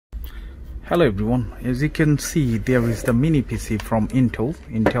Hello everyone, as you can see there is the mini PC from Intel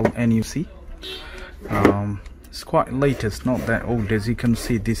NUC. It's quite latest, not that old. As you can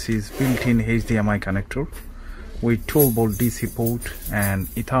see, this is built-in HDMI connector with 12-volt DC port and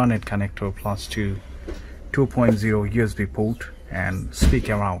Ethernet connector plus 2.0 USB port and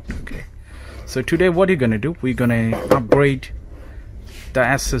speaker out. Okay, so today what you're gonna do, we're gonna upgrade the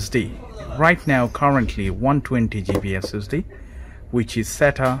SSD. Right now currently 120 GB SSD, which is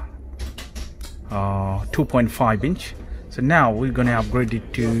SATA 2.5 inch. So now we're gonna upgrade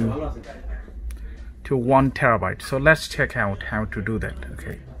it to 1 terabyte. So let's check out how to do that.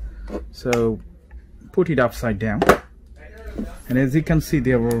 Okay, so put it upside down, and as you can see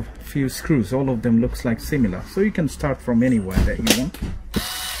there are a few screws. All of them looks like similar, so you can start from anywhere that you want.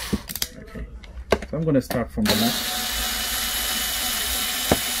 Okay, so I'm gonna start from the left.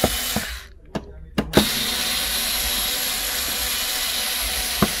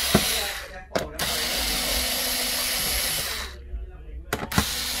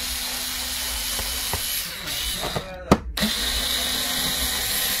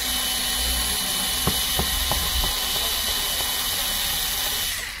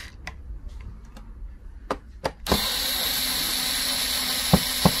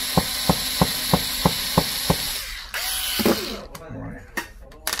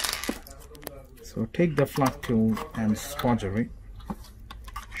 So take the flat tool and spudger it.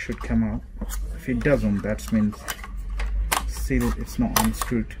 Should come out. If it doesn't, that means still it's not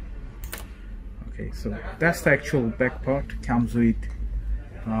unscrewed. Okay, so that's the actual back part. Comes with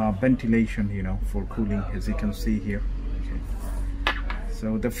ventilation, you know, for cooling, as you can see here. Okay.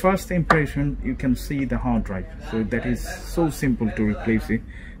 So the first impression, you can see the hard drive. So that is so simple to replace it.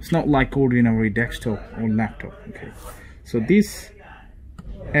 It's not like ordinary desktop or laptop. Okay, so this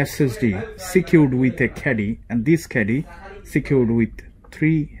SSD secured with a caddy, and this caddy secured with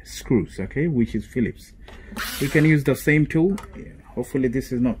 3 screws, okay, which is Phillips. You can use the same tool. Hopefully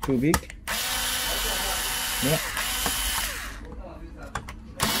this is not too big. Yeah.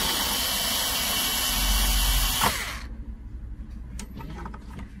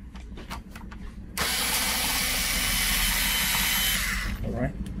 All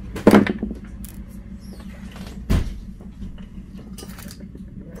right.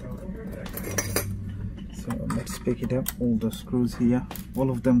 So let's pick it up. All the screws here,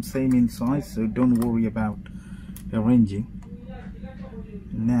 all of them same in size, so don't worry about arranging.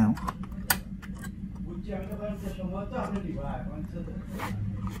 Now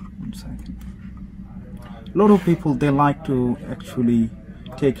one second. A lot of people, they like to actually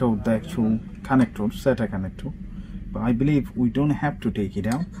take out the actual connector, SATA connector, but I believe we don't have to take it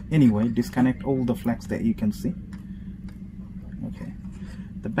out. Anyway, disconnect all the flags that you can see. Okay,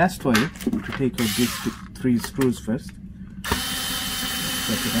 the best way to take out these 3 screws first.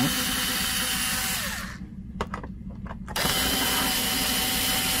 Check it out.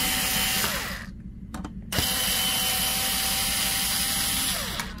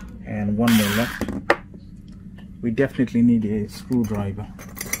 And one more left. We definitely need a screwdriver.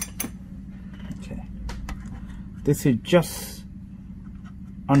 Okay, this is just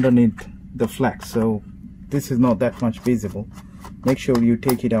underneath the flex, so this is not that much visible. Make sure you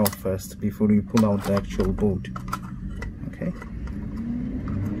take it out first before you pull out the actual board. Okay,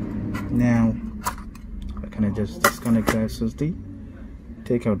 now I can just disconnect the SSD,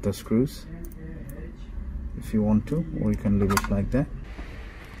 take out the screws if you want to, or you can leave it like that.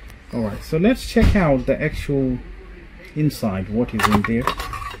 Alright, so let's check out the actual inside, what is in there.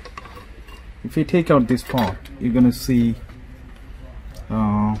 If you take out this part, you're gonna see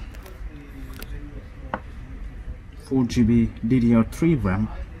 4 GB DDR3 RAM,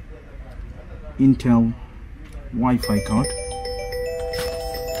 Intel Wi-Fi card,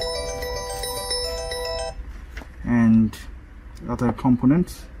 and other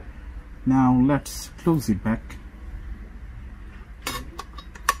components. Now let's close it back.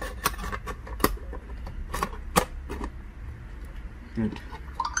 Good,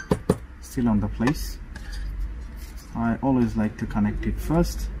 still on the place. I always like to connect it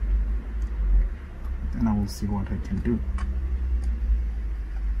first, then I will see what I can do.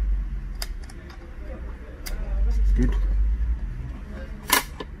 Good.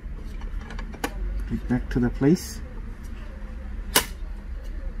 Put it back to the place.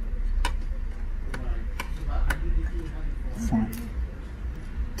 Fine.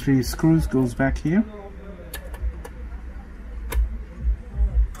 3 screws goes back here.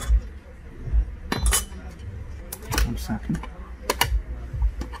 One second.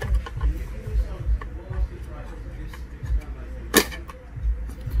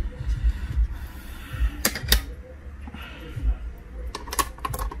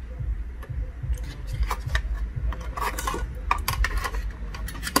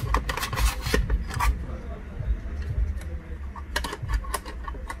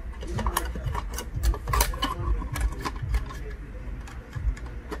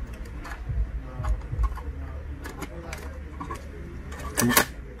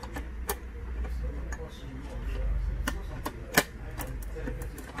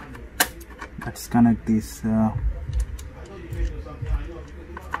 disconnect these on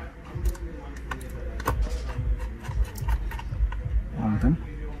them.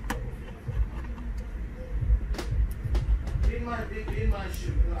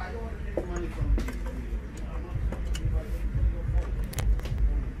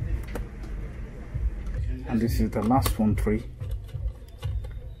 And this is the last one, 3,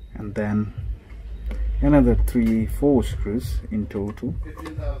 and then another 4 screws in total.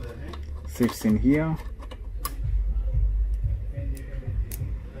 6 in here,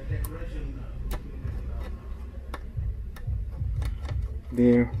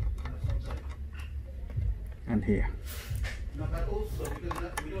 there, and here.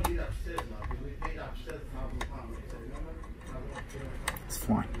 It's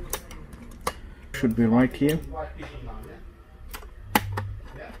fine. Should be right here.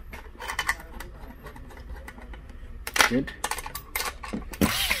 Good.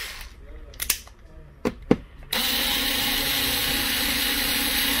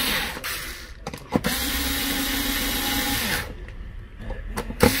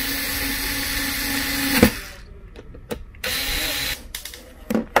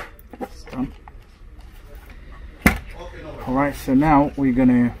 Alright, so now we're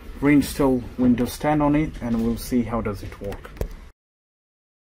gonna reinstall Windows 10 on it and we'll see how does it work.